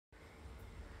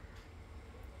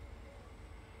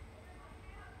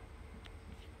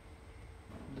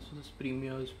So this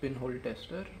Premier's pinhole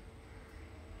tester.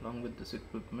 Along with this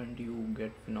equipment you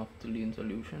get phenolphthalein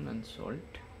solution and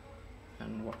salt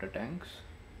and water tanks.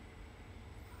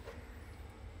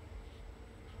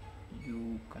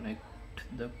 You connect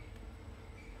the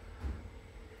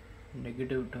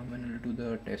negative terminal to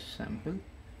the test sample.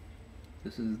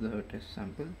 This is the test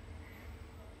sample.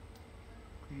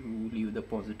 You leave the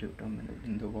positive terminal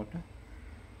in the water.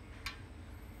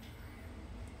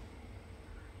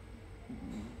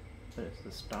 Press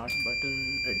the start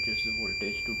button, adjust the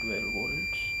voltage to 12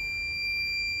 volts.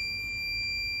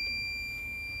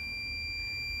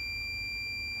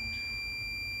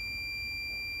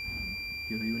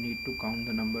 Here you need to count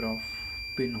the number of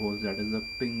pinholes, that is the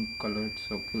pink colored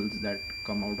circles that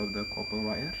come out of the copper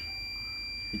wire,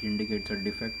 which indicates a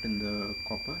defect in the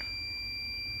copper.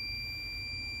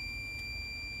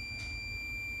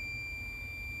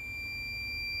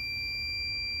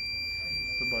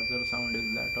 The buzzer sound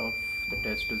is that of the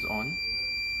test is on.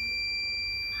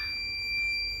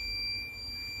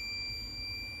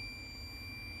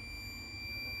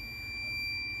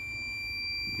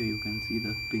 Here you can see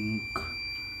the pink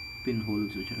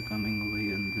pinholes which are coming away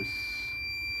in this.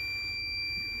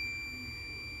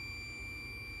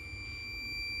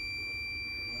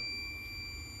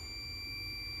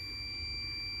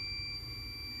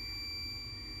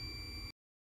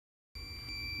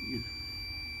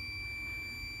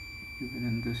 Even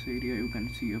in this area you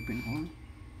can see a pinhole.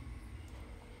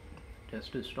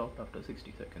 Test is stopped after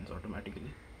 60 seconds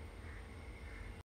automatically.